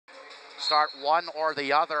start one or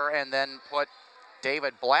the other and then put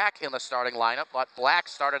David Black in the starting lineup, but Black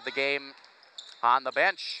started the game on the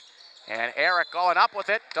bench. And Eric going up with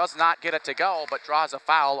it, does not get it to go, but draws a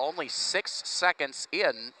foul only 6 seconds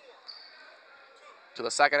in to the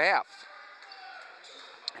second half.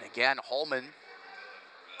 And again, Holman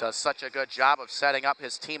does such a good job of setting up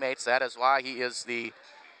his teammates. That is why he is the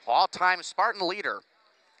all-time Spartan leader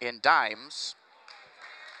in dimes.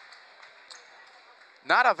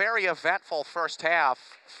 Not a very eventful first half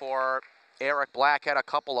for Eric Black. Had a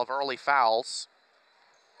couple of early fouls.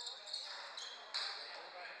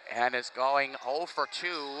 And is going 0 for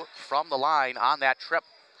 2 from the line on that trip.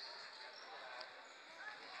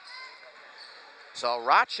 So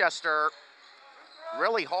Rochester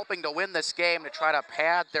really hoping to win this game to try to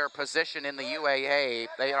pad their position in the UAA.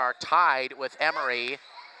 They are tied with Emory,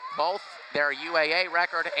 both their UAA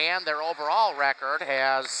record and their overall record,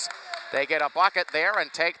 as they get a bucket there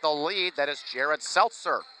and take the lead. That is Jared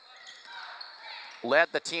Seltzer. Led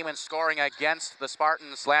the team in scoring against the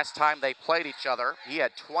Spartans last time they played each other. He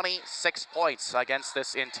had 26 points against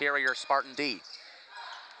this interior Spartan D.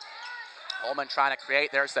 Holman trying to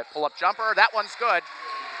create. There's that pull-up jumper. That one's good.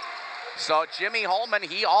 So Jimmy Holman,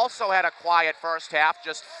 he also had a quiet first half,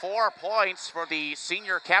 just 4 points for the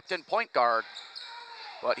senior captain point guard.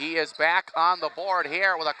 But he is back on the board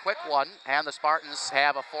here with a quick one, and the Spartans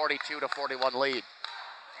have a 42-41 lead.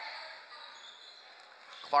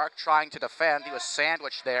 Clark trying to defend. He was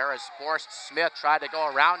sandwiched there as Borst Smith tried to go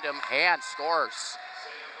around him and scores.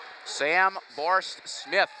 Sam Borst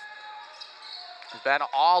Smith has been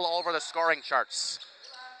all over the scoring charts.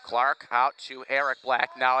 Clark out to Eric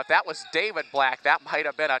Black. Now, if that was David Black, that might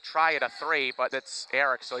have been a try at a three, but it's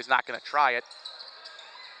Eric, so he's not going to try it.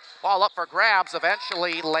 Ball up for grabs,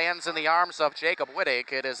 eventually lands in the arms of Jacob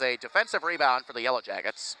Wittig. It is a defensive rebound for the Yellow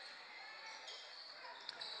Jackets.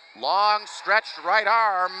 Long stretched right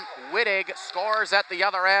arm. Wittig scores at the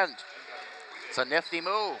other end. It's a nifty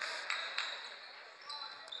move.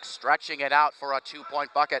 Stretching it out for a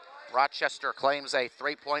 2-point bucket. Rochester claims a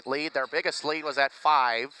 3-point lead. Their biggest lead was at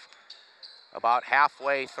 5. About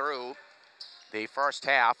halfway through the first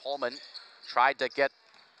half, Holman tried to get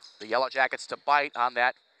the Yellow Jackets to bite on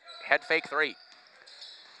that head fake three.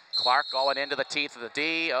 Clark going into the teeth of the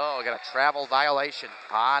D. Oh, got a travel violation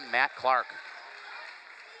on Matt Clark.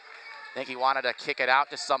 I think he wanted to kick it out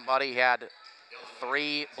to somebody. He had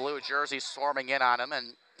 3 blue jerseys swarming in on him, and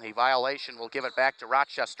the violation will give it back to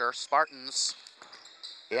Rochester. Spartans,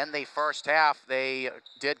 in the first half, they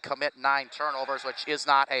did commit 9 turnovers, which is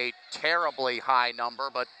not a terribly high number,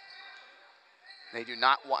 but they do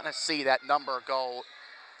not want to see that number go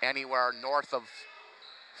anywhere north of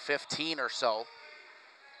 15 or so.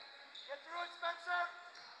 Get through it, Spencer.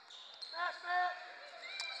 Smash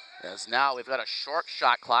it. As now we've got a short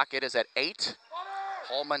shot clock. It is at 8.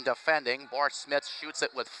 Holman defending. Borst Smith shoots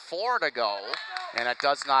it with 4 to go, and it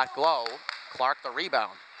does not go. Clark the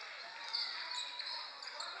rebound.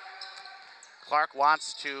 Clark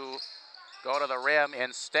wants to go to the rim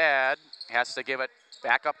instead. Has to give it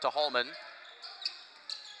back up to Holman.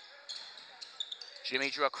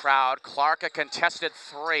 Jimmy drew a crowd. Clark a contested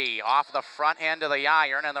 3 off the front end of the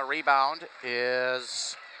iron, and the rebound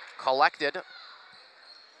is collected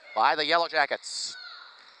by the Yellow Jackets.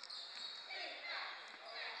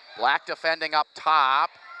 Black defending up top.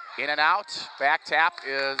 In and out. Back tap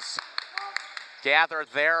is gathered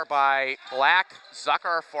there by Black.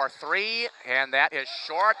 Zucker for 3, and that is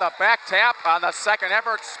short. The back tap on the second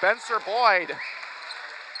effort. Spencer Boyd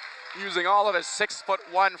using all of his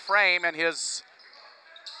 6'1" frame and his,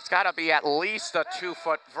 it's got to be at least a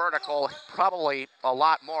 2-foot vertical, probably a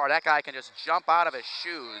lot more. That guy can just jump out of his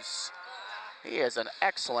shoes. He is an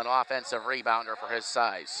excellent offensive rebounder for his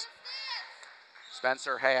size.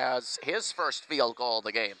 Spencer has his first field goal of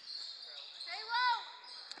the game.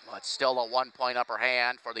 But still a 1-point upper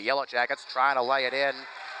hand for the Yellow Jackets, trying to lay it in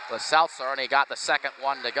with Seltzer, and he got the second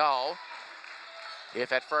one to go.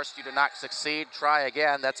 If at first you do not succeed, try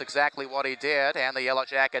again. That's exactly what he did, and the Yellow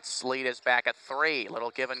Jackets lead is back at 3.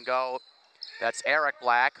 Little give and go. That's Eric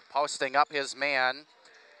Black posting up his man,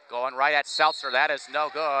 going right at Seltzer. That is no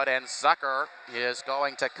good, and Zucker is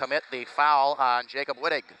going to commit the foul on Jacob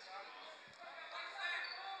Wittig.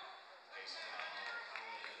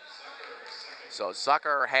 So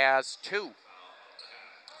Zucker has 2,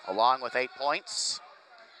 along with 8 points.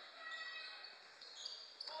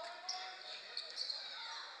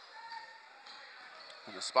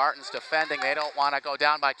 And the Spartans defending, they don't want to go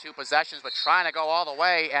down by 2 possessions, but trying to go all the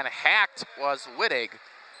way, and hacked was Wittig.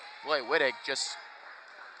 Boy, Wittig just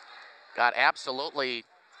got absolutely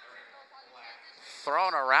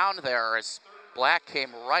thrown around there as Black came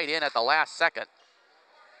right in at the last second.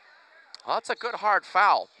 Well, that's a good hard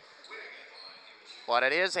foul. But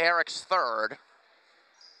it is Eric's third.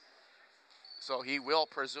 So he will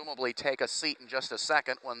presumably take a seat in just a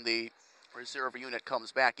second when the reserve unit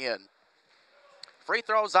comes back in. Free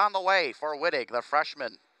throws on the way for Wittig, the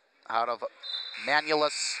freshman out of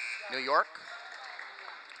Manulus, New York.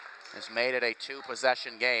 Has made it a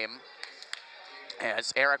two-possession game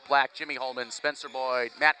as Eric Black, Jimmy Holman, Spencer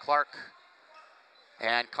Boyd, Matt Clark,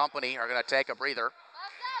 and company are going to take a breather.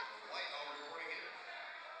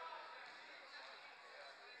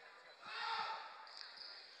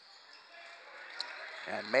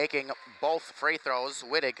 And making both free throws,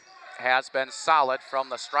 Wittig has been solid from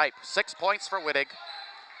the stripe. 6 points for Wittig,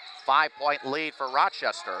 5-point lead for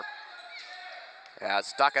Rochester.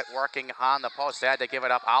 As Duckett working on the post, had to give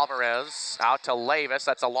it up. Alvarez out to Levis.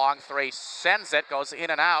 That's a long three. Sends it, goes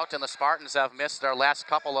in and out, and the Spartans have missed their last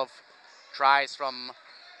couple of tries from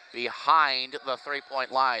behind the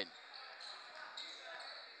three-point line.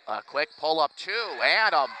 A quick pull-up two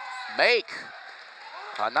and a make.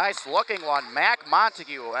 A nice looking one. Mac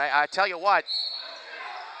Montague. I tell you what,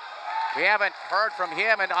 we haven't heard from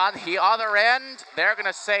him, and on the other end, they're going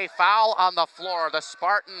to say foul on the floor. The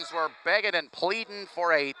Spartans were begging and pleading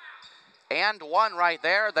for a and one right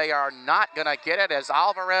there. They are not going to get it as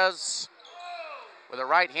Alvarez with a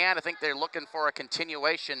right hand. I think they're looking for a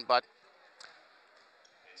continuation, but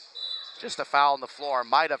just a foul on the floor.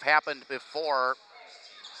 Might have happened before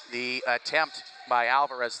the attempt by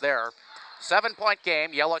Alvarez there. 7-point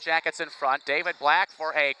game, Yellow Jackets in front. David Black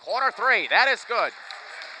for a corner three. That is good.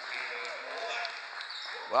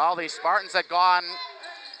 Well, the Spartans had gone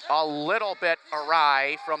a little bit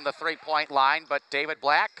awry from the three-point line, but David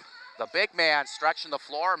Black, the big man, stretching the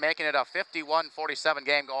floor, making it a 51-47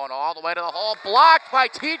 game, going all the way to the hole. Blocked by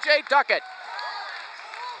TJ Duckett.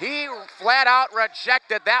 He flat out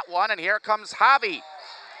rejected that one, and here comes Javi.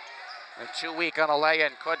 And too weak on a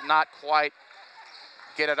lay-in, could not quite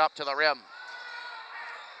get it up to the rim.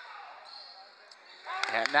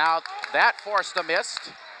 And now that forced a miss.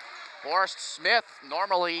 Forrest Smith,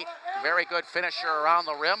 normally very good finisher around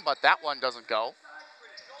the rim, but that one doesn't go.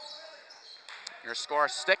 Your score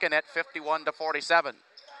sticking at 51-47.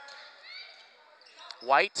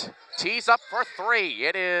 White tees up for three.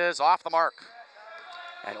 It is off the mark.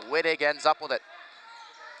 And Wittig ends up with it.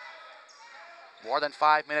 More than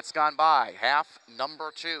 5 minutes gone by. Half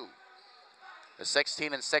number two. The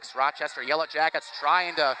 16-6 Rochester Yellow Jackets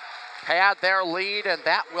trying to pad their lead, and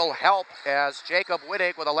that will help as Jacob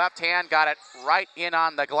Wittig with a left hand got it right in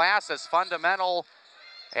on the glass, as fundamental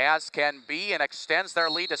as can be, and extends their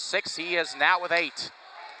lead to 6. He is now with 8.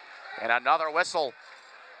 And another whistle.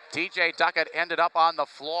 TJ Duckett ended up on the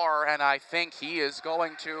floor, and I think he is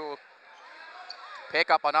going to pick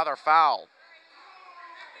up another foul.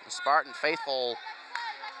 The Spartan faithful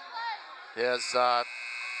is not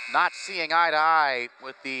seeing eye to eye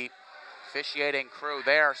with the officiating crew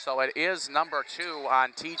there, so it is number 2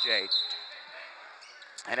 on TJ.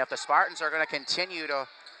 And if the Spartans are going to continue to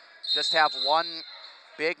just have one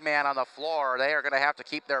big man on the floor, they are going to have to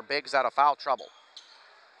keep their bigs out of foul trouble.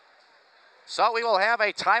 So we will have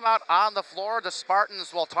a timeout on the floor. The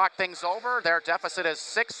Spartans will talk things over. Their deficit is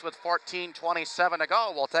 6 with 14:27 to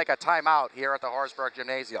go. We'll take a timeout here at the Horsburgh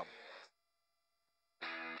Gymnasium.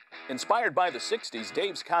 Inspired by the 60s,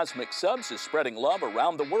 Dave's Cosmic Subs is spreading love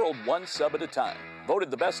around the world, one sub at a time.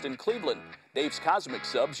 Voted the best in Cleveland, Dave's Cosmic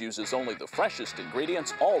Subs uses only the freshest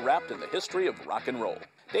ingredients, all wrapped in the history of rock and roll.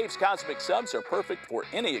 Dave's Cosmic Subs are perfect for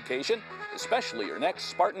any occasion, especially your next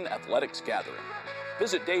Spartan Athletics gathering.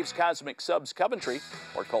 Visit Dave's Cosmic Subs Coventry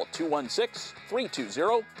or call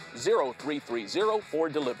 216-320-0330 for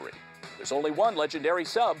delivery. There's only one legendary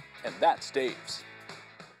sub, and that's Dave's.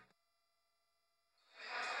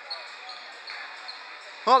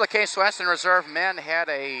 Well, the Case Western Reserve men had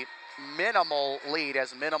a minimal lead,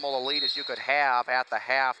 as minimal a lead as you could have at the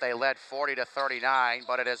half. They led 40-39,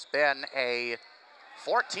 but it has been a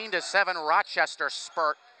 14-7 Rochester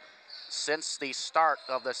spurt since the start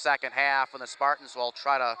of the second half, and the Spartans will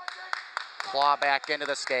try to claw back into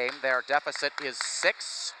this game. Their deficit is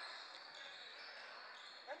 6.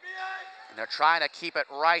 And they're trying to keep it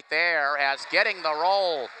right there as getting the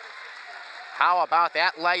roll. How about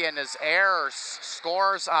that lay-in as Ayers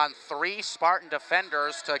scores on 3 Spartan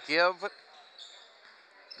defenders to give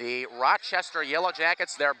the Rochester Yellow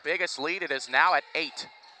Jackets their biggest lead. It is now at 8.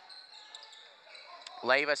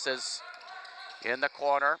 Levis is in the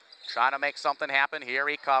corner, trying to make something happen. Here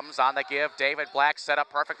he comes on the give. David Black set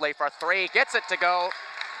up perfectly for 3. Gets it to go.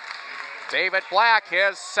 David Black,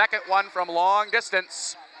 his second one from long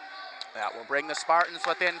distance. That will bring the Spartans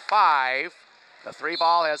within 5. The three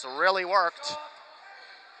ball has really worked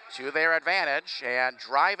to their advantage, and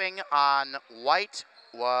driving on White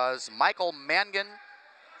was Michael Mangan.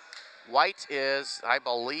 White is, I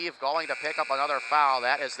believe, going to pick up another foul.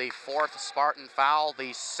 That is the fourth Spartan foul,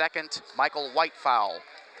 the second Michael White foul.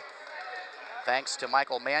 Thanks to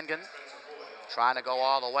Michael Mangan, trying to go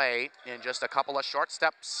all the way in just a couple of short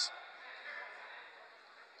steps.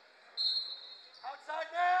 Outside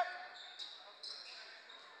net.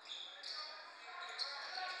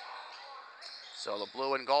 So the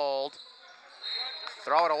blue and gold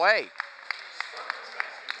throw it away.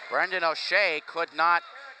 Brendan O'Shea could not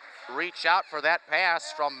reach out for that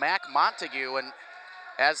pass from Mac Montague, and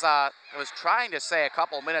as I was trying to say a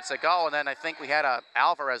couple minutes ago, and then I think we had a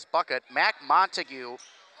Alvarez bucket, Mac Montague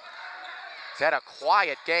has had a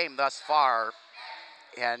quiet game thus far,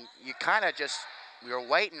 and you kind of just, you're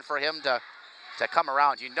waiting for him to come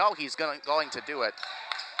around. You know he's going to do it.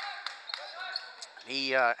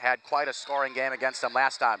 He had quite a scoring game against them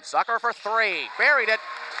last time. Zucker for three, buried it.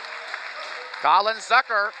 Colin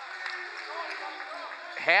Zucker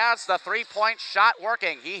has the three-point shot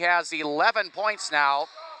working. He has 11 points now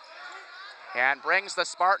and brings the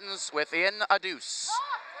Spartans within a deuce.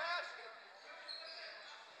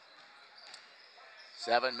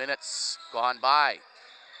 7 minutes gone by.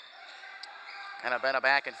 Kind of been a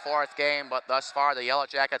back and forth game, but thus far the Yellow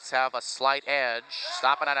Jackets have a slight edge.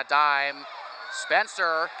 Stopping on a dime.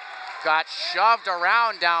 Spencer got shoved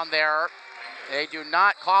around down there. They do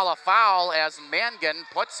not call a foul as Mangan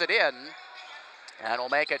puts it in. And will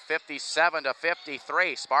make it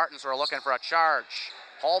 57-53. Spartans were looking for a charge.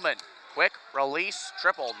 Holman, quick release,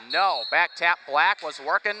 triple, no. Back tap Black was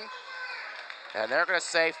working. And they're gonna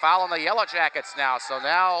say foul on the Yellow Jackets now. So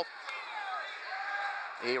now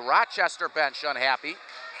the Rochester bench unhappy.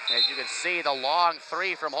 As you can see, the long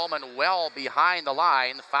three from Holman well behind the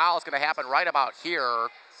line. The foul is gonna happen right about here.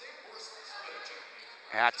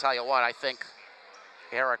 And I tell you what, I think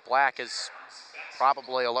Eric Black is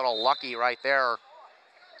probably a little lucky right there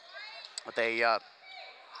with a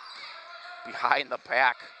behind the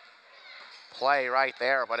back play right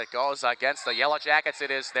there, but it goes against the Yellow Jackets.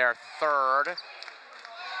 It is their third.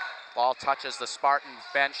 Ball touches the Spartan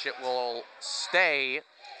bench. It will stay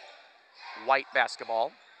White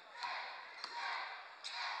basketball.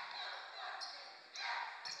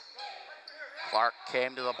 Clark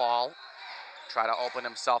came to the ball, try to open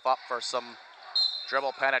himself up for some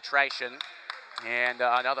dribble penetration, and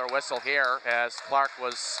another whistle here as Clark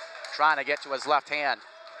was trying to get to his left hand.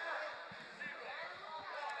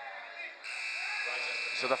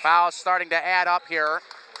 So the foul's starting to add up here.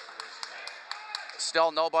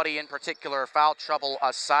 Still nobody in particular foul trouble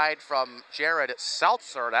aside from Jared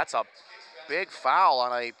Seltzer. That's a big foul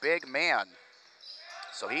on a big man.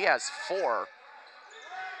 So he has 4.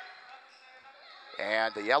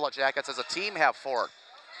 And the Yellow Jackets as a team have 4.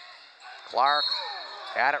 Clark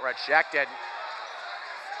had it rejected.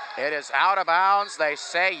 It is out of bounds. They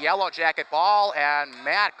say Yellow Jacket ball, and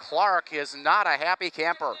Matt Clark is not a happy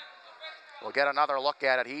camper. We'll get another look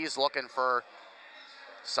at it. He's looking for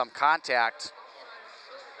some contact.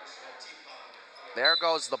 There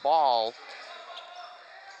goes the ball.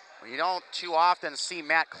 You don't too often see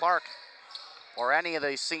Matt Clark or any of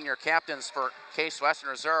the senior captains for Case Western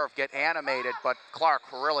Reserve get animated, but Clark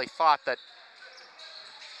really thought that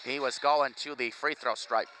he was going to the free throw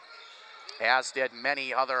stripe, as did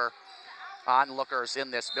many other onlookers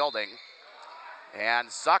in this building. And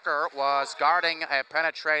Zucker was guarding a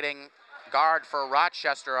penetrating guard for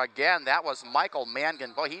Rochester. Again, that was Michael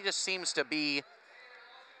Mangan. Boy, he just seems to be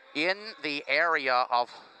in the area of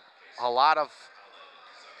a lot of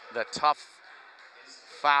the tough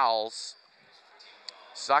fouls.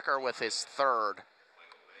 Zucker with his third.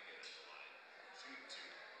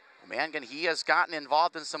 Mangan, he has gotten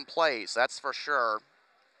involved in some plays, that's for sure,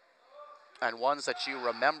 and ones that you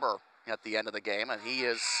remember at the end of the game, and he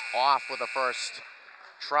is off with the first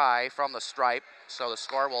try from the stripe, so the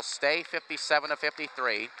score will stay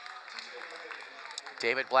 57-53.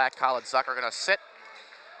 David Black, Colin Zucker are gonna sit.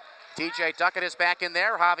 TJ Duckett is back in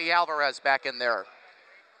there, Javi Alvarez back in there.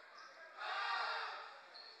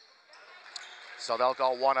 So they'll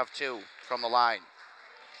go 1 of 2 from the line.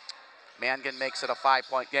 Mangan makes it a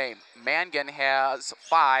 5-point game. Mangan has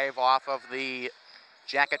 5 off of the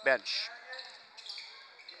Jacket bench.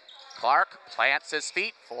 Clark plants his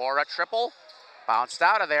feet for a triple. Bounced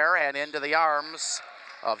out of there and into the arms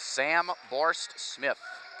of Sam Borst Smith.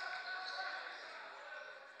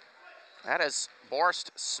 That is Borst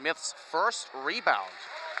Smith's first rebound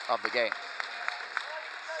of the game.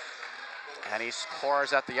 And he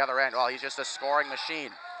scores at the other end. Well, he's just a scoring machine.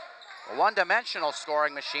 A one-dimensional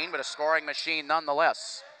scoring machine, but a scoring machine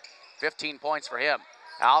nonetheless. 15 points for him.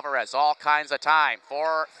 Alvarez, all kinds of time.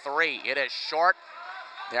 4-3. It is short.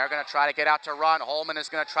 They're going to try to get out to run. Holman is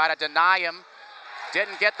going to try to deny him.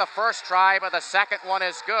 Didn't get the first try, but the second one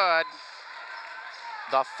is good.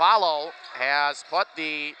 The follow has put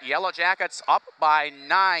the Yellow Jackets up by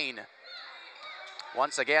 9.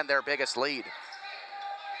 Once again, their biggest lead.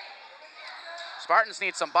 Spartans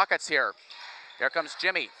need some buckets here. Here comes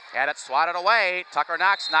Jimmy. Had it swatted away. Tucker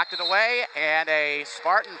Knox knocked it away, and a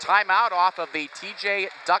Spartan timeout off of the TJ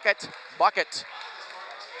Duckett bucket.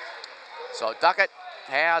 So Duckett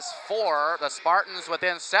has 4. The Spartans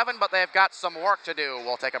within 7, but they've got some work to do.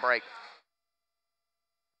 We'll take a break.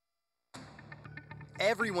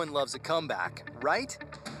 Everyone loves a comeback, right?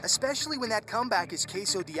 Especially when that comeback is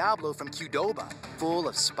Queso Diablo from Qdoba, full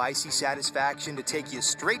of spicy satisfaction to take you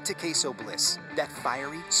straight to queso bliss. That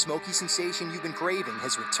fiery, smoky sensation you've been craving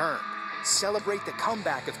has returned. Celebrate the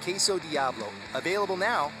comeback of Queso Diablo, available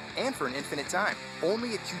now and for an infinite time,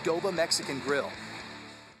 only at Qdoba Mexican Grill.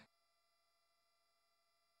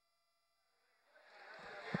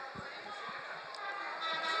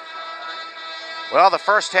 Well, the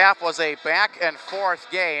first half was a back and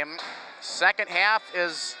forth game. Second half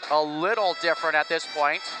is a little different at this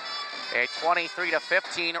point. A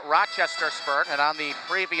 23-15 Rochester spurt, and on the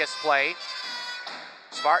previous play,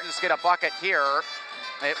 Spartans get a bucket here.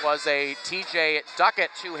 It was a TJ Duckett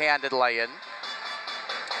two-handed lay-in.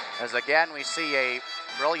 As again, we see a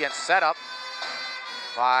brilliant setup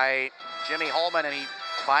by Jimmy Holman, and he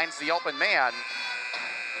finds the open man.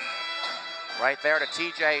 Right there to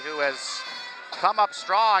TJ, who has come up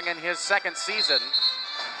strong in his second season.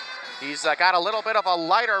 He's got a little bit of a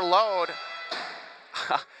lighter load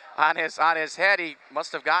on his head. He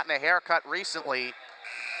must have gotten a haircut recently.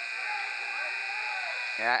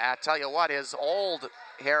 Yeah, I tell you what, his old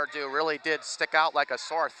hairdo really did stick out like a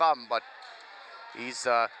sore thumb, but he's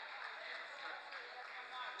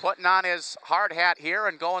putting on his hard hat here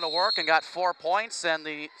and going to work and got 4 points, and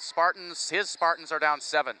the Spartans, his Spartans are down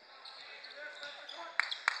 7.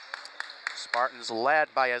 Spartans led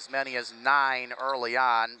by as many as 9 early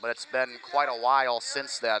on, but it's been quite a while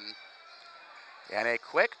since then. And a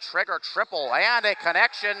quick trigger triple and a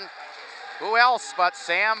connection. Who else but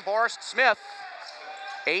Sam Borst-Smith?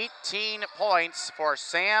 18 points for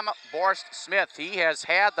Sam Borst-Smith. He has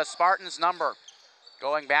had the Spartans' number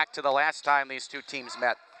going back to the last time these two teams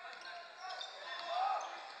met.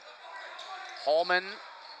 Holman,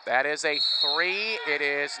 that is a 3. It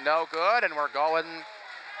is no good, and we're going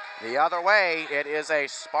the other way. It is a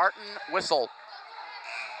Spartan whistle.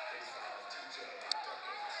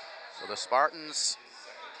 So the Spartans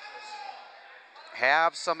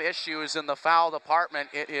have some issues in the foul department.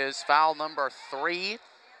 It is foul number 3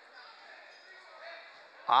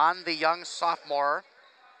 on the young sophomore.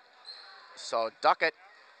 So Duckett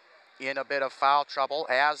in a bit of foul trouble,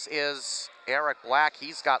 as is Eric Black.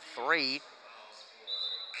 He's got 3.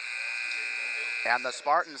 And the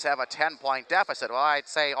Spartans have a 10-point deficit. Well, I'd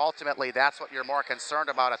say ultimately that's what you're more concerned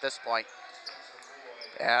about at this point,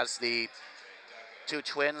 as the two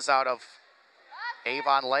twins out of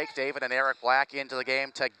Avon Lake, David and Eric Black, into the game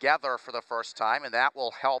together for the first time, and that will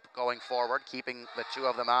help going forward, keeping the two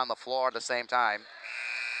of them on the floor at the same time.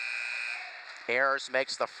 Ayers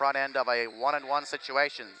makes the front end of a 1-and-1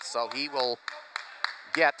 situation, so he will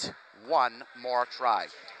get one more try.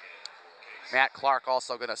 Matt Clark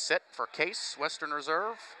also going to sit for Case, Western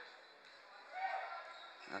Reserve.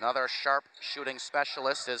 Another sharp shooting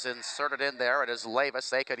specialist is inserted in there. It is Levis.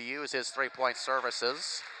 They could use his three-point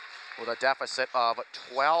services with a deficit of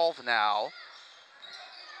 12 now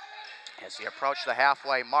as we approach the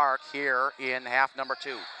halfway mark here in half number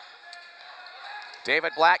 2.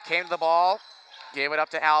 David Black came to the ball, gave it up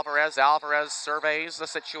to Alvarez. Alvarez surveys the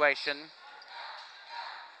situation.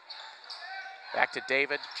 Back to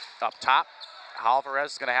David up top.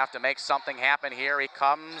 Alvarez is going to have to make something happen here. He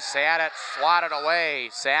comes at it, swatted away.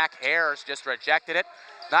 Zach Ayers just rejected it.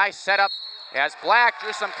 Nice setup as Black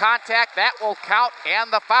drew some contact. That will count,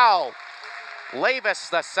 and the foul. Levis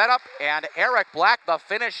the setup, and Eric Black the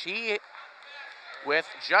finish. He, with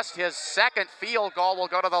just his second field goal, will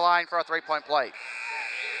go to the line for a three-point play.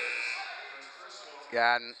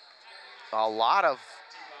 And a lot of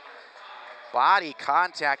body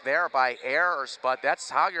contact there by Ayers, but that's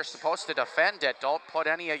how you're supposed to defend it. Don't put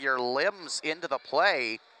any of your limbs into the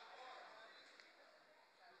play.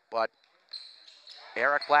 But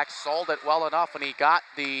Eric Black sold it well enough when he got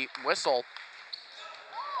the whistle.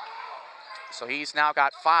 So he's now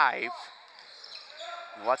got 5.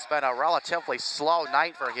 What's been a relatively slow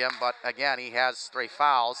night for him, but again, he has 3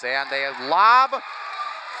 fouls. And they lob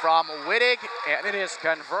from Wittig, and it is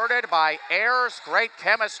converted by Ayers. Great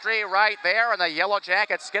chemistry right there, and the Yellow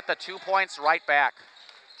Jackets get the 2 points right back.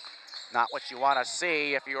 Not what you want to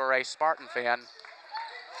see if you're a Spartan fan.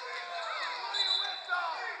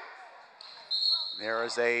 There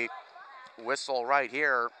is a whistle right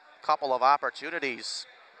here. Couple of opportunities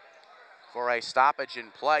for a stoppage in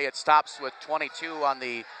play. It stops with 22 on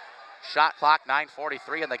the shot clock,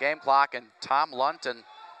 9:43 in the game clock, and Tom Lunt and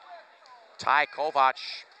Ty Kovac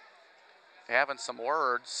having some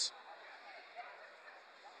words.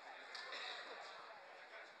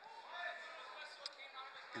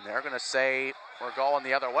 And they're going to say we're going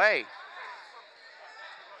the other way.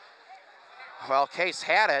 Well, Case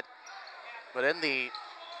had it, but in the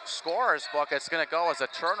scorer's book, it's going to go as a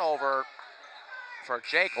turnover for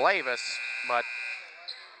Jake Lavis, but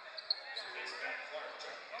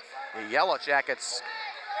the Yellow Jackets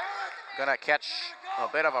going to catch a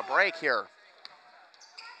bit of a break here.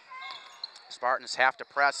 Spartans have to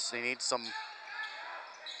press. They need some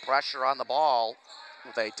pressure on the ball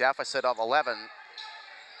with a deficit of 11.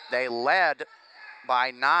 They led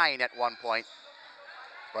by 9 at one point,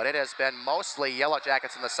 but it has been mostly Yellow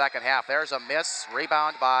Jackets in the second half. There's a miss,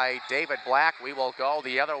 rebound by David Black. We will go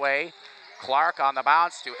the other way. Clark on the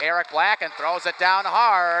bounce to Eric Black and throws it down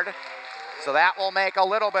hard. So that will make a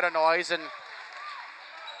little bit of noise and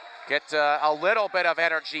get a little bit of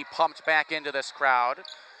energy pumped back into this crowd,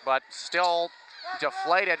 but still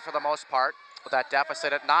deflated for the most part with that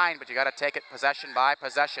deficit at 9, but you got to take it possession by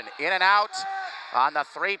possession. In and out on the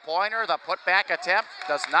three-pointer. The putback attempt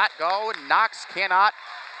does not go. Knox cannot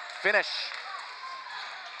finish.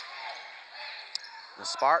 The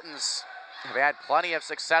Spartans have had plenty of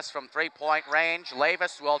success from three-point range.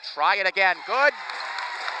 Lavis will try it again. Good.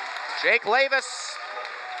 Jake Lavis,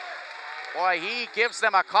 boy, he gives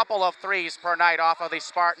them a couple of threes per night off of the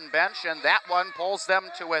Spartan bench, and that one pulls them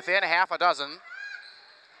to within half a dozen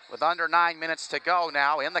with under 9 minutes to go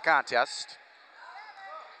now in the contest.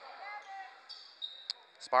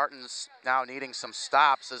 Spartans now needing some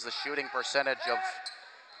stops as the shooting percentage of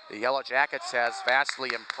the Yellow Jackets has vastly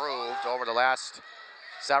improved over the last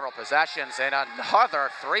several possessions. And another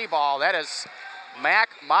three ball. That is Mac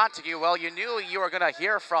Montague. Well, you knew you were going to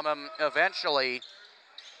hear from him eventually.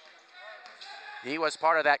 He was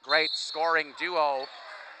part of that great scoring duo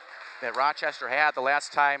that Rochester had the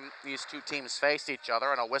last time these two teams faced each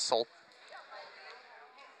other, and a whistle.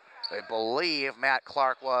 I believe Matt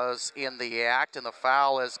Clark was in the act, and the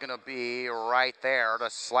foul is going to be right there. The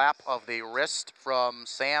slap of the wrist from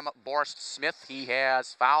Sam Borst-Smith. He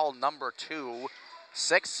has foul number 2.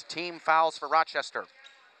 6 team fouls for Rochester.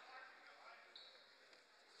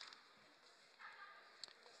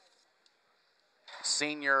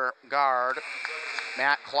 Senior guard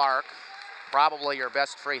Matt Clark, probably your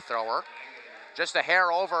best free thrower. Just a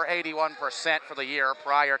hair over 81% for the year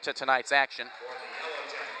prior to tonight's action.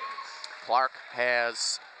 Clark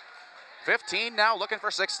has 15 now, looking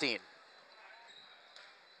for 16.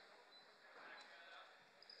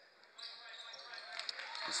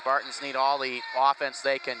 The Spartans need all the offense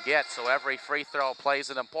they can get, so every free throw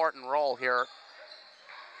plays an important role here.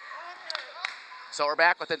 So we're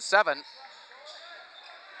back within 7. And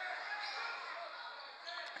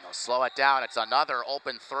they'll slow it down. It's another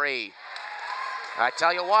open three. I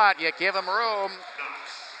tell you what, you give them room,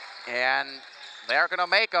 and they're going to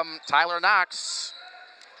make them. Tyler Knox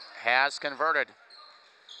has converted.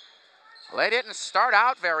 They didn't start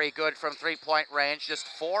out very good from three-point range, just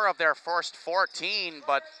 4 of their first 14,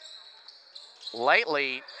 but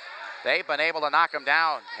lately they've been able to knock them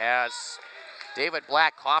down as David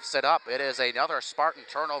Black coughs it up. It is another Spartan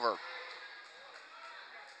turnover.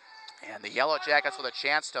 And the Yellow Jackets with a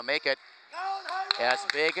chance to make it as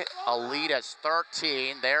big a lead as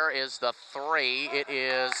 13. There is the three. It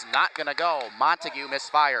is not going to go. Montague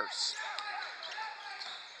misfires.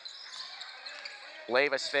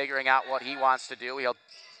 Lavis figuring out what he wants to do. He'll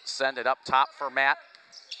send it up top for Matt.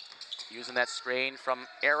 Using that screen from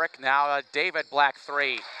Eric. Now a David Black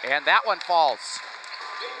three. And that one falls.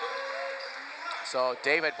 So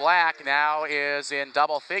David Black now is in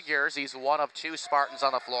double figures. He's one of 2 Spartans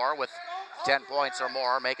on the floor with 10 points or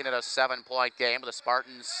more, making it a 7-point game. The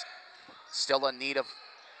Spartans still in need of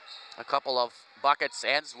a couple of buckets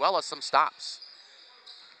as well as some stops.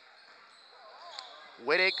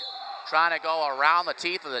 Wittig trying to go around the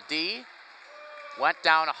teeth of the D. Went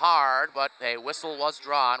down hard, but a whistle was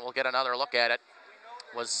drawn. We'll get another look at it.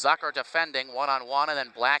 Was Zucker defending one-on-one, and then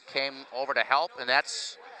Black came over to help, and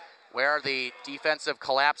that's where the defensive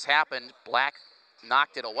collapse happened. Black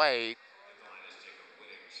knocked it away,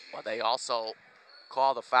 but they also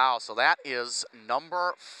call the foul. So that is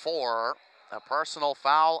number 4 A personal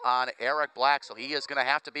foul on Eric Black, so he is going to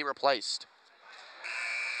have to be replaced.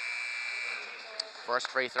 First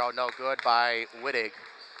free throw no good by Wittig.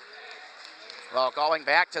 Well, going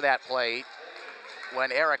back to that play,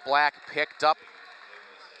 when Eric Black picked up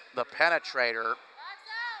the penetrator,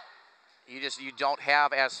 you don't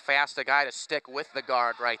have as fast a guy to stick with the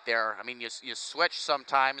guard right there. I mean, you switch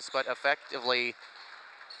sometimes, but effectively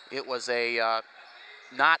it was a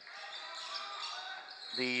not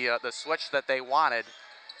the switch that they wanted.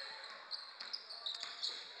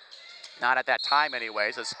 Not at that time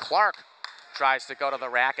anyways, as Clark tries to go to the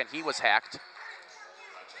rack and he was hacked.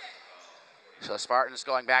 So Spartans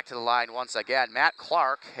going back to the line once again. Matt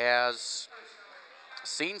Clark has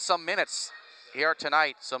seen some minutes here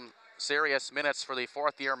tonight, some serious minutes for the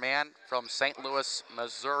fourth-year man from St. Louis,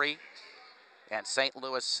 Missouri, and St.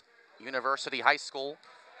 Louis University High School.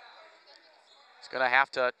 He's going to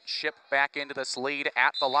have to chip back into this lead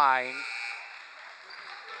at the line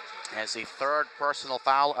as the third personal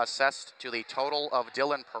foul assessed to the total of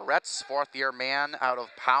Dylan Peretz, fourth-year man out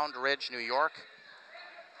of Pound Ridge, New York,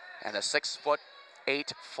 and a 6'8"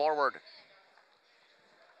 forward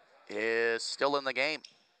is still in the game.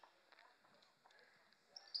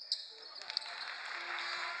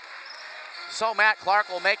 So Matt Clark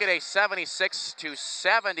will make it a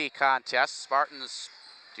 76-70 contest. Spartans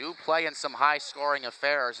do play in some high-scoring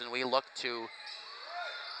affairs, and we look to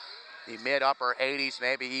the mid-upper 80s,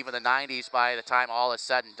 maybe even the 90s by the time all is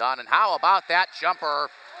said and done. And how about that jumper?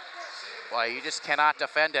 Boy, you just cannot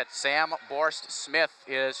defend it. Sam Borst-Smith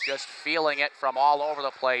is just feeling it from all over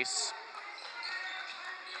the place.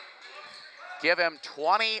 Give him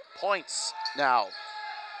 20 points now.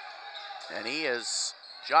 And he is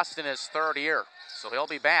just in his third year, so he'll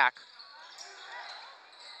be back.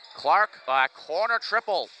 Clark, corner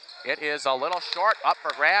triple. It is a little short, up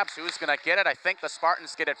for grabs. Who's gonna get it? I think the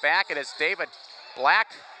Spartans get it back. It is David Black,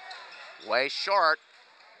 way short.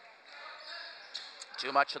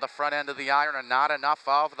 Too much of the front end of the iron and not enough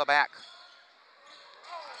of the back.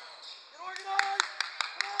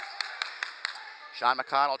 Sean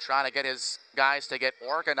McConnell trying to get his guys to get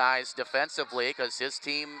organized defensively because his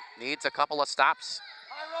team needs a couple of stops.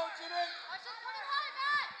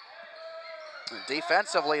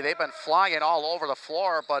 Defensively, they've been flying all over the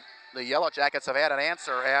floor, but the Yellow Jackets have had an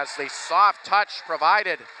answer as the soft touch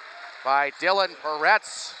provided by Dylan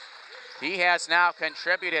Peretz. He has now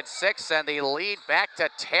contributed 6 and the lead back to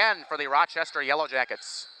 10 for the Rochester Yellow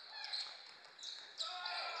Jackets.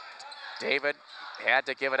 David had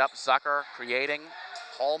to give it up. Zucker creating.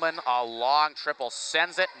 Holman, a long triple,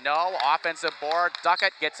 sends it. No, offensive board.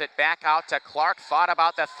 Duckett gets it back out to Clark. Thought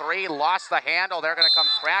about the three, lost the handle. They're going to come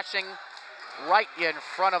crashing right in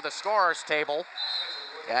front of the scorer's table,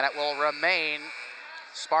 and it will remain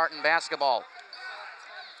Spartan basketball.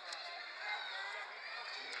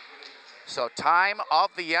 So time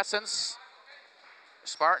of the essence.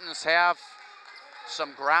 Spartans have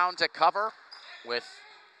some ground to cover with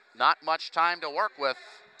not much time to work with.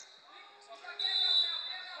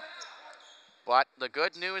 But the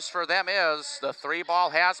good news for them is the three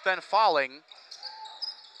ball has been falling.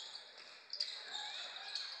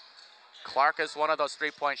 Clark is one of those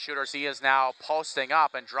three-point shooters. He is now posting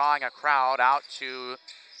up and drawing a crowd out to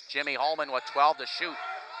Jimmy Holman with 12 to shoot.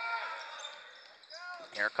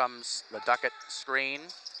 Here comes the Duckett screen.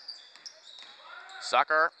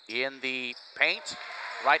 Zucker in the paint.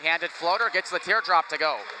 Right-handed floater, gets the teardrop to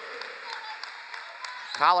go.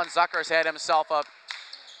 Colin Zucker's had himself a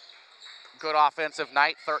good offensive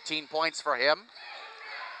night, 13 points for him.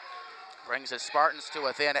 Brings his Spartans to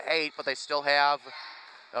within 8, but they still have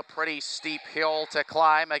a pretty steep hill to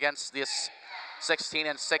climb against this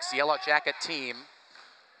 16-6 Yellow Jacket team.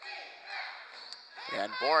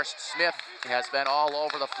 And Borst-Smith has been all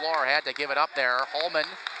over the floor, had to give it up there. Holman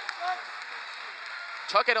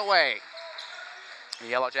took it away. The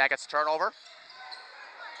Yellow Jackets turnover.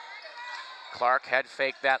 Clark head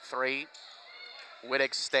faked that three.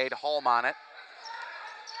 Wittig stayed home on it.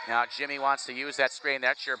 Now Jimmy wants to use that screen.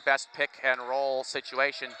 That's your best pick and roll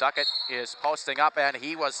situation. Duckett is posting up and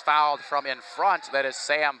he was fouled from in front. That is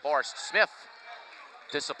Sam Borst-Smith.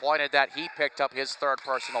 Disappointed that he picked up his third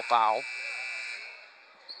personal foul.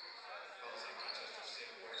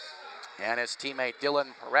 And his teammate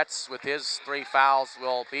Dylan Peretz with his 3 fouls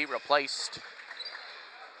will be replaced.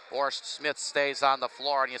 Borst-Smith stays on the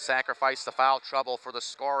floor and you sacrifice the foul trouble for the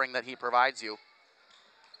scoring that he provides you.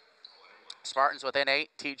 Spartans within 8,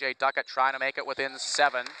 TJ Duckett trying to make it within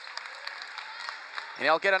 7. And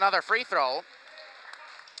he'll get another free throw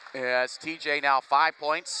as TJ now 5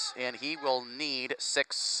 points and he will need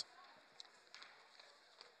 6.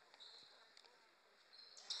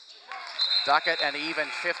 Duckett an even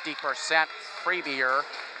 50% freebieer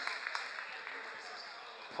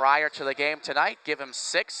prior to the game tonight. Give him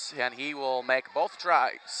 6, and he will make both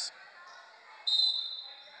tries.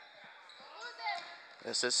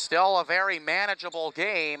 This is still a very manageable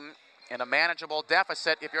game and a manageable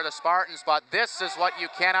deficit if you're the Spartans, but this is what you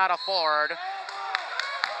cannot afford.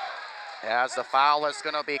 As the foul is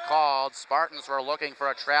going to be called, Spartans were looking for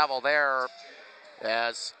a travel there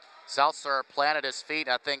as Seltzer planted his feet.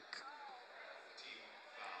 I think,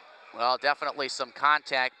 well, definitely some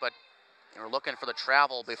contact, but they were looking for the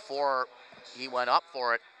travel before he went up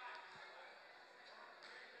for it.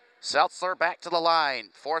 Seltzer back to the line,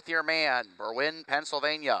 4th-year man, Berwyn,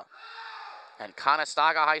 Pennsylvania, and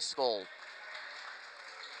Conestoga High School.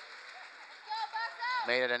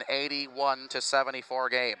 Made it an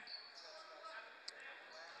 81-74 game.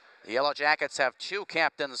 The Yellow Jackets have 2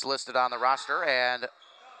 captains listed on the roster, and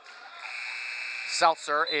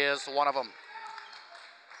Seltzer is one of them.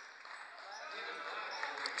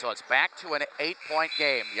 So it's back to an 8-point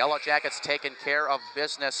game. Yellow Jackets taking care of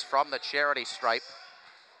business from the charity stripe.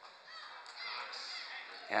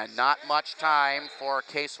 And not much time for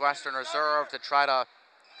Case Western Reserve to try to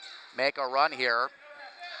make a run here,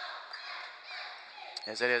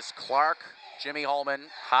 as it is Clark, Jimmy Holman,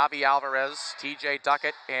 Javi Alvarez, TJ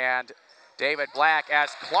Duckett, and David Black,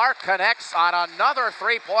 as Clark connects on another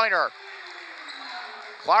 3-pointer.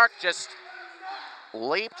 Clark just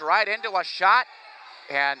leaped right into a shot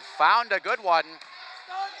and found a good one.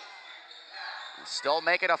 Still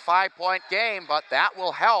make it a 5-point game, but that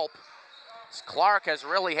will help. Clark has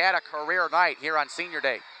really had a career night here on Senior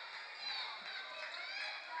Day.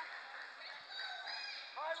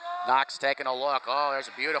 Knox taking a look. Oh, there's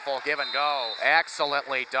a beautiful give and go.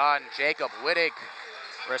 Excellently done. Jacob Wittig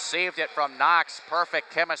received it from Knox.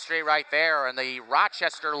 Perfect chemistry right there. And the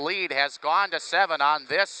Rochester lead has gone to 7 on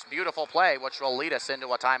this beautiful play, which will lead us into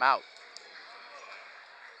a timeout.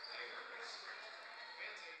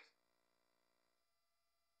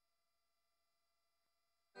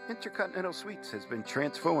 Intercontinental Suites has been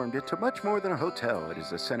transformed into much more than a hotel. It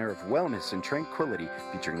is a center of wellness and tranquility,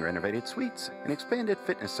 featuring renovated suites, an expanded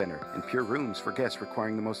fitness center, and pure rooms for guests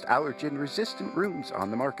requiring the most allergen-resistant rooms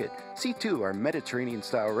on the market. C2, our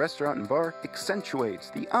Mediterranean-style restaurant and bar, accentuates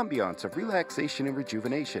the ambiance of relaxation and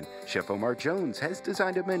rejuvenation. Chef Omar Jones has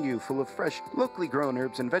designed a menu full of fresh, locally grown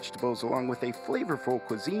herbs and vegetables, along with a flavorful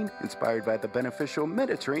cuisine inspired by the beneficial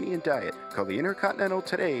Mediterranean diet. Call the Intercontinental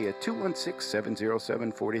today at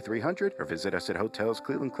 216-707-4300 or visit us at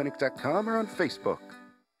hotelsclevelandclinic.com or on Facebook.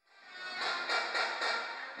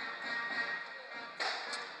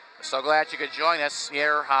 So glad you could join us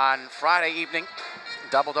here on Friday evening.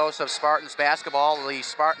 Double dose of Spartans basketball. The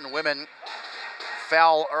Spartan women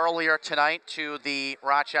fell earlier tonight to the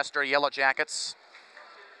Rochester Yellow Jackets.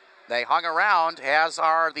 They hung around, as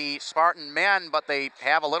are the Spartan men, but they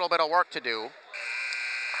have a little bit of work to do.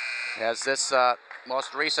 As this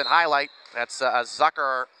most recent highlight, that's a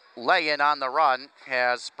Zucker lay-in on the run,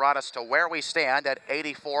 has brought us to where we stand at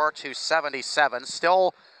 84-77.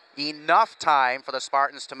 Still enough time for the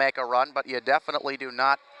Spartans to make a run, but you definitely do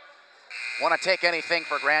not want to take anything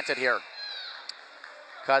for granted here,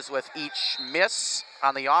 because with each miss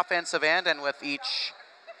on the offensive end and with each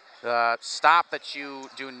stop that you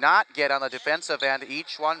do not get on the defensive end,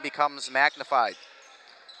 each one becomes magnified.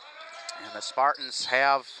 And the Spartans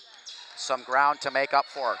have some ground to make up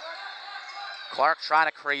for. Clark trying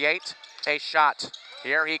to create a shot.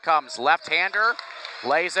 Here he comes, left-hander,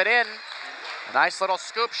 lays it in. A nice little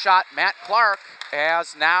scoop shot. Matt Clark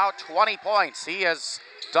has now 20 points. He has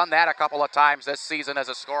done that a couple of times this season as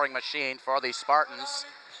a scoring machine for the Spartans.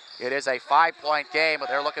 It is a 5-point game, but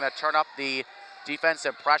they're looking to turn up the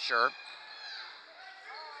defensive pressure.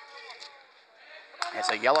 As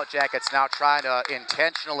the Yellow Jackets now trying to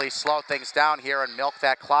intentionally slow things down here and milk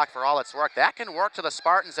that clock for all it's worth. That can work to the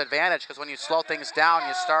Spartans' advantage, because when you slow things down,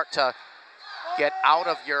 you start to get out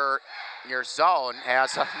of your zone.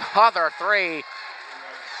 As another 3.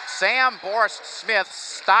 Sam Borst Smith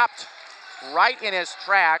stopped right in his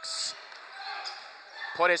tracks,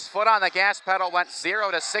 put his foot on the gas pedal, went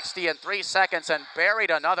 0 to 60 in 3 seconds, and buried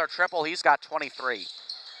another triple. He's got 23.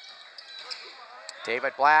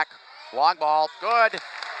 David Black. Long ball, good.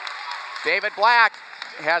 David Black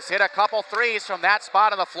has hit a couple threes from that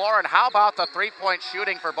spot on the floor, and how about the three-point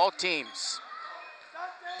shooting for both teams?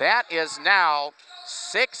 That is now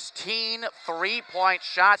 16 three-point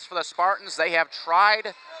shots for the Spartans. They have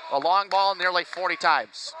tried a long ball nearly 40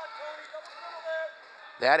 times.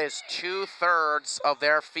 That is 2/3 of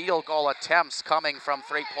their field goal attempts coming from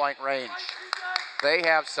three-point range. They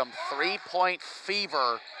have some three-point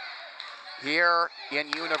fever here in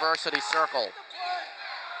University Circle.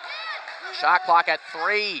 Shot clock at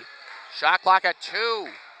 3, shot clock at 2.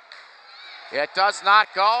 It does not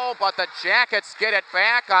go, but the Jackets get it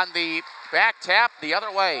back on the back tap the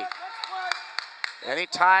other way.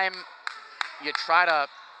 Anytime you try to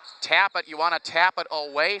tap it, you want to tap it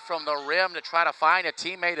away from the rim to try to find a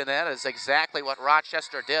teammate, and that is exactly what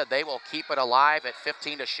Rochester did. They will keep it alive at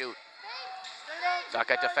 15 to shoot.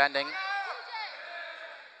 Duckett defending.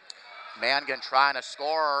 Mangan trying to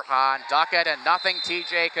score on Duckett, and nothing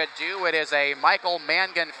TJ could do. It is a Michael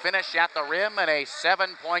Mangan finish at the rim in a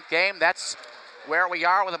 7-point game. That's where we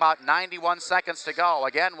are with about 91 seconds to go.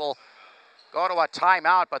 Again, we'll go to a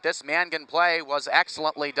timeout, but this Mangan play was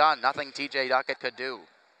excellently done. Nothing TJ Duckett could do.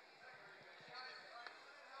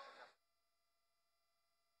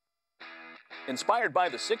 Inspired by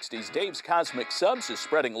the 60s, Dave's Cosmic Subs is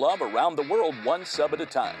spreading love around the world one sub at a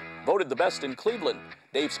time. Voted the best in Cleveland,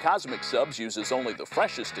 Dave's Cosmic Subs uses only the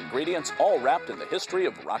freshest ingredients, all wrapped in the history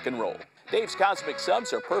of rock and roll. Dave's Cosmic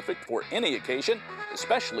Subs are perfect for any occasion,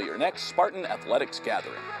 especially your next Spartan Athletics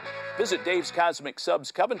gathering. Visit Dave's Cosmic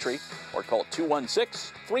Subs Coventry or call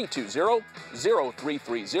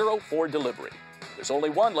 216-320-0330 for delivery. There's only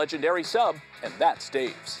one legendary sub, and that's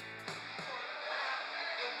Dave's.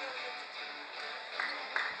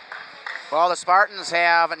 Well, the Spartans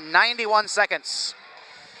have 91 seconds,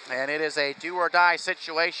 and it is a do-or-die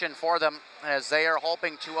situation for them as they are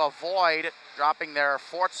hoping to avoid dropping their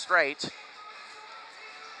 4th straight.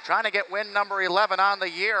 Trying to get win number 11 on the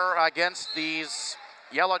year against these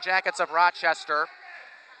Yellow Jackets of Rochester.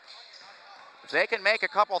 If they can make a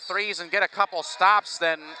couple threes and get a couple stops,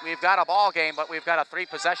 then we've got a ball game, but we've got a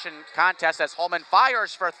 3-possession contest as Holman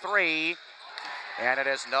fires for 3. And it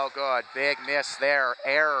is no good. Big miss there.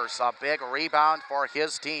 Ayers, a big rebound for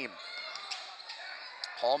his team.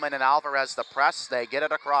 Holman and Alvarez, the press, they get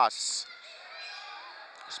it across.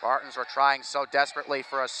 Spartans were trying so desperately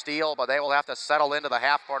for a steal, but they will have to settle into the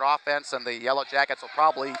half-court offense, and the Yellow Jackets will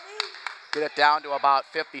probably get it down to about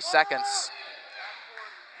 50 seconds.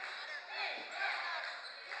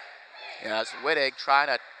 As Wittig trying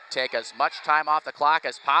to take as much time off the clock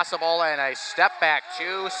as possible, and a step back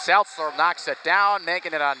 2. Seltzer knocks it down,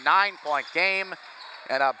 making it a 9-point game,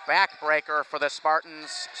 and a backbreaker for the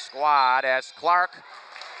Spartans squad as Clark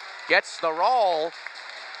gets the roll.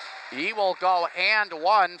 He will go and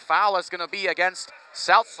 1. Foul is going to be against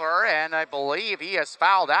Seltzer, and I believe he is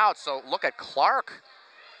fouled out. So look at Clark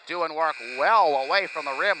doing work well away from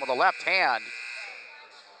the rim with the left hand.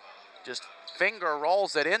 Just finger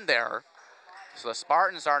rolls it in there. So the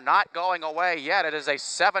Spartans are not going away yet. It is a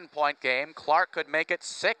 7-point game. Clark could make it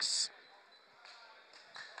 6.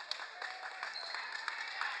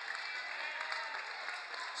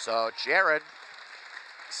 So Jared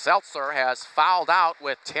Seltzer has fouled out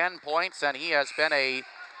with 10 points, and he has been a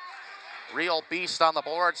real beast on the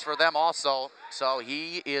boards for them also. So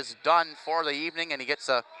he is done for the evening, and he gets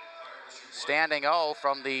a standing O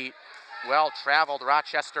from the well-traveled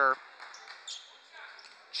Rochester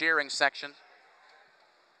cheering section.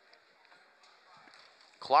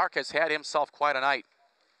 Clark has had himself quite a night.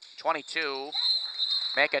 22,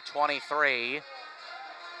 make it 23.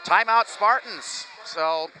 Timeout Spartans.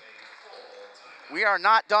 So we are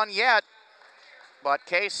not done yet, but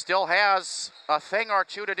Case still has a thing or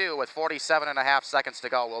two to do with 47.5 seconds to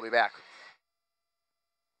go. We'll be back.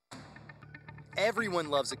 Everyone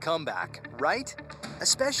loves a comeback, right?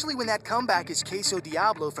 Especially when that comeback is Queso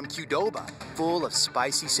Diablo from Qdoba, full of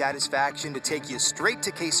spicy satisfaction to take you straight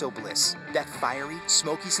to queso bliss. That fiery,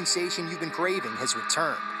 smoky sensation you've been craving has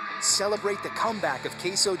returned. Celebrate the comeback of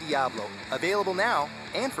Queso Diablo, available now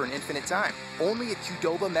and for an infinite time, only at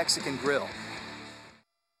Qdoba Mexican Grill.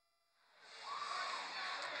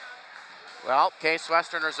 Well, Case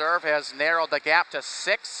Western Reserve has narrowed the gap to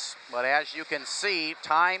 6, but as you can see,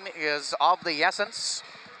 time is of the essence.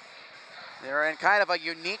 They're in kind of a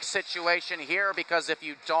unique situation here because if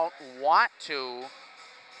you don't want to,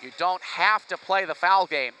 you don't have to play the foul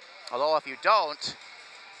game. Although if you don't,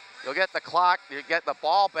 you'll get you get the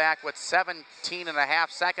ball back with 17.5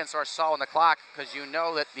 seconds or so on the clock because you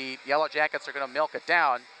know that the Yellow Jackets are going to milk it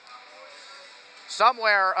down.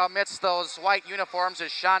 Somewhere amidst those white uniforms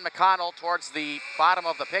is Sean McConnell towards the bottom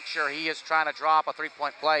of the picture. He is trying to draw up a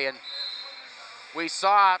 3-point play, and we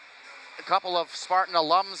saw a couple of Spartan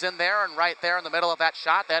alums in there, and right there in the middle of that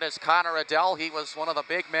shot, that is Connor Adell. He was one of the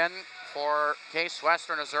big men for Case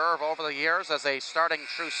Western Reserve over the years as a starting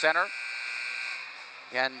true center.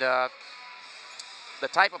 And the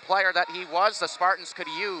type of player that he was, the Spartans could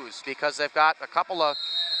use because they've got a couple of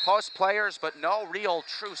post players, but no real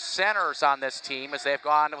true centers on this team as they've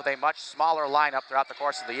gone with a much smaller lineup throughout the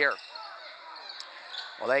course of the year.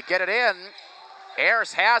 Well, they get it in.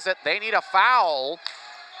 Ayers has it. They need a foul.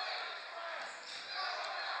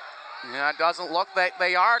 Yeah, it doesn't look like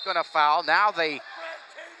they are going to foul. Now they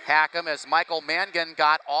hack him as Michael Mangan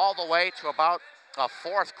got all the way to about a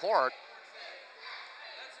fourth court.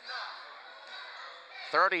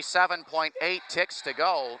 37.8 ticks to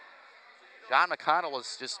go. John McConnell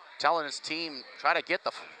was just telling his team, try to get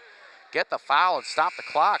the foul and stop the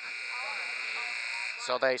clock.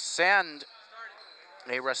 So they send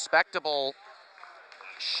a respectable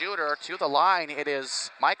shooter to the line. It is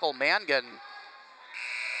Michael Mangan,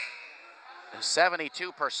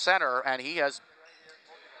 72%er, and he has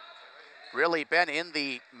really been in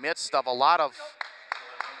the midst of a lot of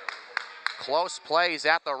close plays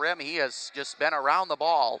at the rim. He has just been around the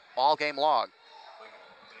ball all game long.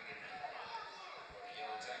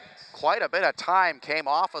 Quite a bit of time came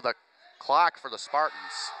off of the clock for the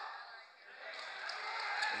Spartans.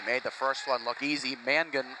 He made the first one look easy.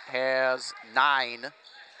 Mangan has 9.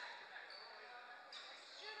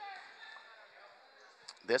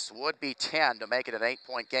 This would be 10 to make it an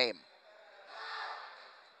 8-point game.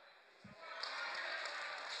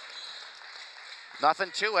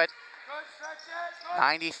 Nothing to it.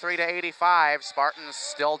 93 to 85. Spartans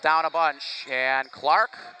still down a bunch. And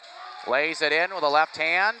Clark lays it in with a left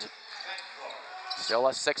hand. Still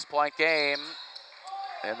a 6-point game.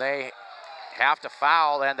 And they have to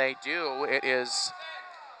foul, and they do. It is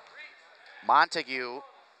Montague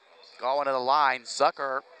going to the line.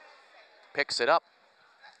 Zucker picks it up.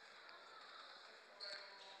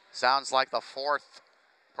 Sounds like the 4th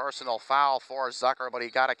personal foul for Zucker, but he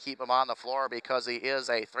got to keep him on the floor because he is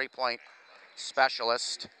a 3-point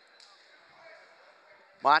specialist.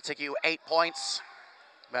 Montague, 8 points.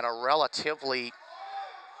 Been a relatively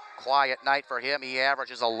quiet night for him. He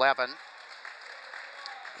averages 11.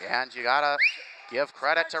 And you got to give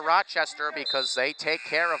credit to Rochester because they take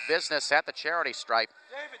care of business at the charity stripe.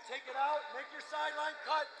 David, take it out, make your sideline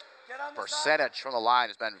cut. Get on the Percentage from the line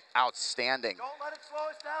has been outstanding. Don't let it slow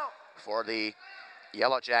us down. For the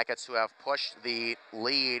Yellow Jackets, who have pushed the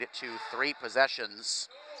lead to 3 possessions.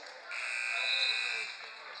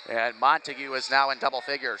 And Montague is now in double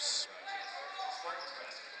figures.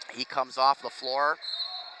 He comes off the floor.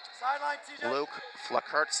 Sideline, TJ. Luke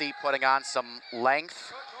Flakertzy putting on some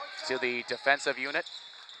length to the defensive unit.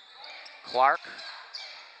 Clark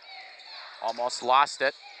almost lost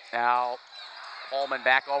it. Now Holman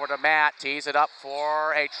back over to Matt, tees it up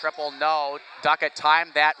for a triple no. Duckett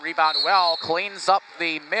timed that rebound well, cleans up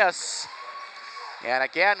the miss. And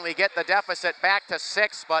again, we get the deficit back to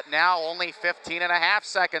 6, but now only 15.5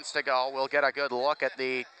 seconds to go. We'll get a good look at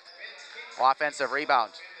the offensive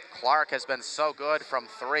rebound. Clark has been so good from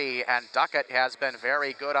 3, and Duckett has been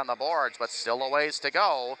very good on the boards, but still a ways to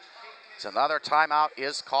go. So another timeout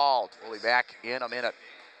is called. We'll be back in a minute.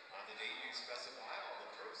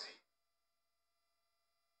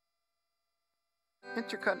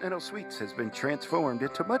 Intercontinental Suites has been transformed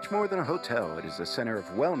into much more than a hotel. It is a center of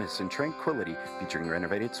wellness and tranquility, featuring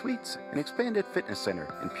renovated suites, an expanded fitness center,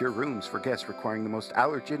 and pure rooms for guests requiring the most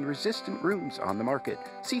allergen-resistant rooms on the market.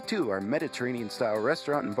 C2, our Mediterranean-style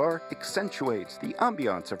restaurant and bar, accentuates the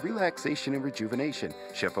ambiance of relaxation and rejuvenation.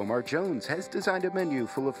 Chef Omar Jones has designed a menu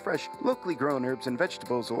full of fresh, locally grown herbs and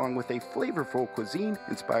vegetables, along with a flavorful cuisine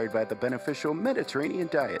inspired by the beneficial Mediterranean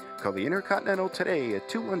diet. Call the Intercontinental today at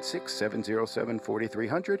 216-707-4300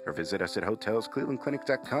 or visit us at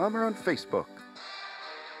hotelsclevelandclinic.com or on Facebook.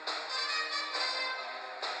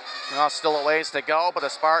 Well, still a ways to go, but the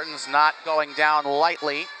Spartans not going down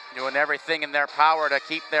lightly, doing everything in their power to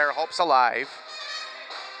keep their hopes alive,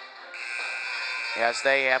 as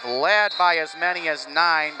they have led by as many as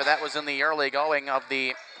 9, but that was in the early going of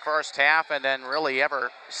the first half, and then really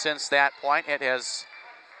ever since that point, it has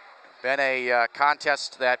been a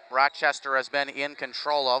contest that Rochester has been in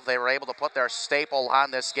control of. They were able to put their staple on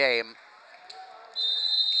this game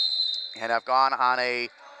and have gone on a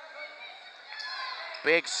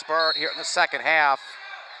big spurt here in the second half.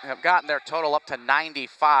 Have gotten their total up to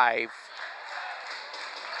 95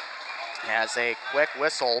 as a quick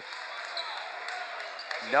whistle.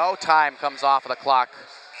 No time comes off of the clock.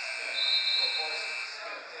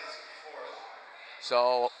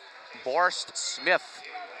 So Borst Smith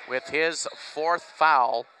with his 4th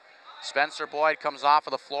foul. Spencer Boyd comes off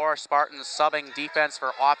of the floor. Spartans subbing defense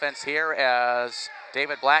for offense here as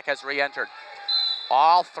David Black has re-entered.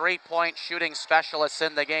 All 3-point shooting specialists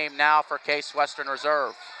in the game now for Case Western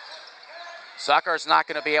Reserve. Zucker's not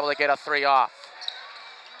going to be able to get a 3 off.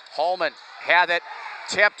 Holman had it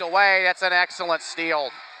tipped away. That's an excellent steal.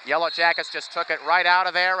 Yellow Jackets just took it right out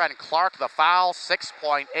of there, and Clark the foul,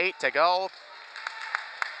 6.8 to go.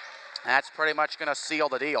 That's pretty much going to seal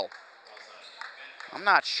the deal. I'm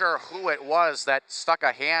not sure who it was that stuck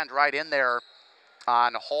a hand right in there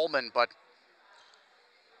on Holman, but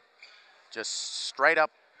just straight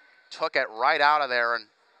up took it right out of there, and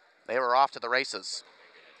they were off to the races.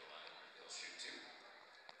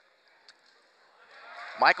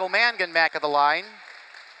 Michael Mangan back at the line.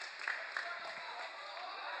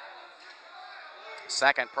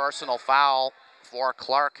 Second personal foul for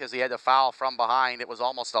Clark as he had to foul from behind. It was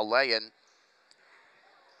almost a lay-in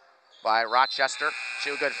by Rochester.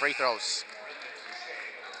 2 good free throws.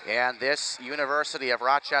 And this University of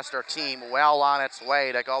Rochester team well on its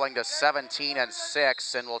way to going to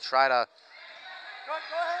 17-6, and will try to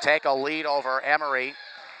take a lead over Emory,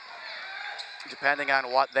 depending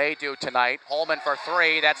on what they do tonight. Holman for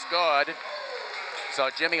 3, that's good. So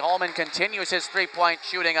Jimmy Holman continues his three-point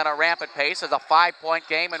shooting on a rampant pace. It's a 5-point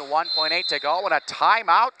game and 1.8 to go, and a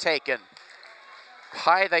timeout taken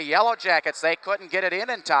by the Yellow Jackets. They couldn't get it in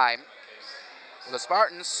time. The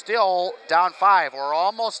Spartans still down 5. We're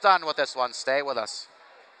almost done with this one. Stay with us.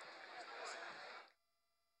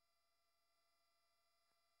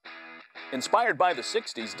 Inspired by the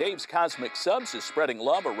 60s, Dave's Cosmic Subs is spreading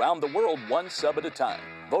love around the world one sub at a time.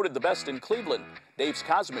 Voted the best in Cleveland, Dave's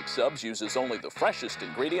Cosmic Subs uses only the freshest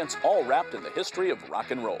ingredients, all wrapped in the history of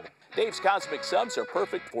rock and roll. Dave's Cosmic Subs are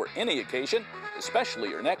perfect for any occasion, especially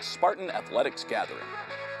your next Spartan Athletics gathering.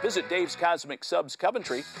 Visit Dave's Cosmic Subs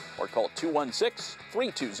Coventry or call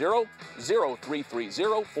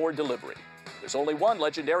 216-320-0330 for delivery. There's only one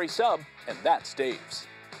legendary sub, and that's Dave's.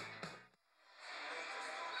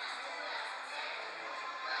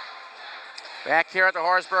 Back here at the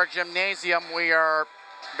Horsburgh Gymnasium, we are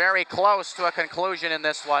very close to a conclusion in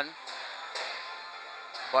this one.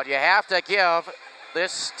 But you have to give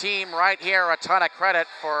this team right here a ton of credit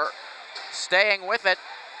for staying with it.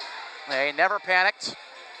 They never panicked,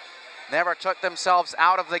 never took themselves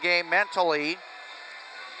out of the game mentally.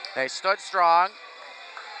 They stood strong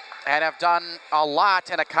and have done a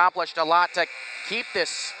lot and accomplished a lot to keep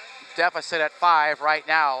this deficit at 5 right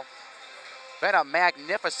now. Been a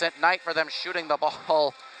magnificent night for them shooting the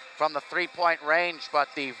ball from the three-point range,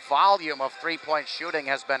 but the volume of three-point shooting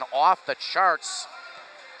has been off the charts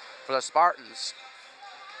for the Spartans.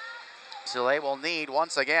 So they will need,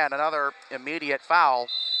 once again, another immediate foul.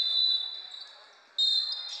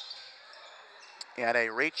 And a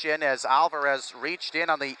reach in as Alvarez reached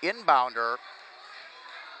in on the inbounder.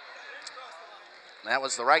 That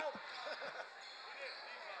was the right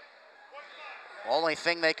only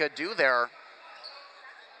thing they could do there.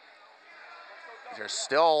 There's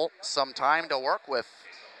still some time to work with.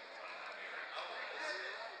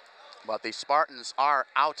 But the Spartans are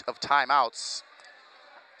out of timeouts.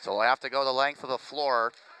 So they'll have to go the length of the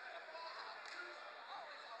floor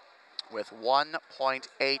with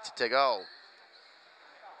 1.8 to go.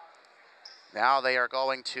 Now they are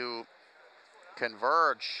going to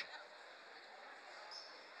converge.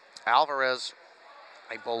 Alvarez,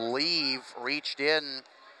 I believe, reached in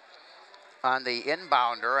on the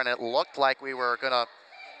inbounder, and it looked like we were going to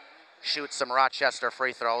shoot some Rochester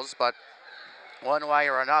free throws, but one way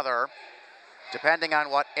or another, depending on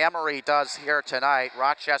what Emory does here tonight,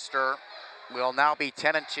 Rochester will now be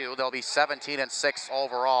 10-2. They'll be 17-6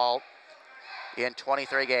 overall in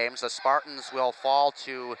 23 games. The Spartans will fall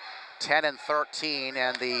to 10-13,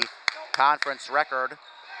 and the conference record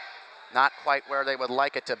not quite where they would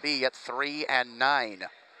like it to be at 3-9.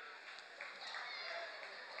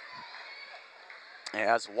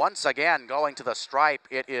 As once again going to the stripe,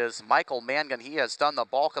 it is Michael Mangan. He has done the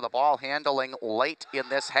bulk of the ball handling late in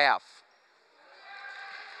this half.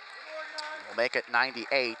 We'll make it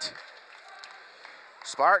 98.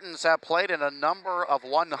 Spartans have played in a number of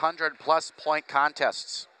 100-plus point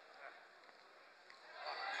contests.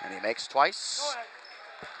 And he makes twice.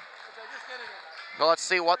 So let's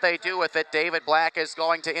see what they do with it. David Black is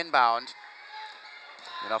going to inbound.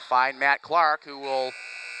 Gonna find Matt Clark, who will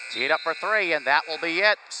tee it up for 3, and that will be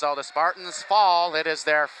it. So the Spartans fall. It is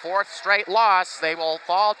their 4th straight loss. They will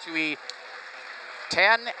fall to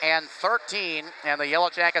 10-13, and the Yellow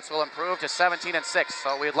Jackets will improve to 17-6.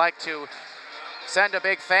 So we'd like to send a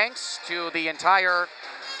big thanks to the entire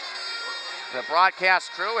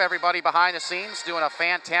broadcast crew, everybody behind the scenes doing a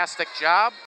fantastic job.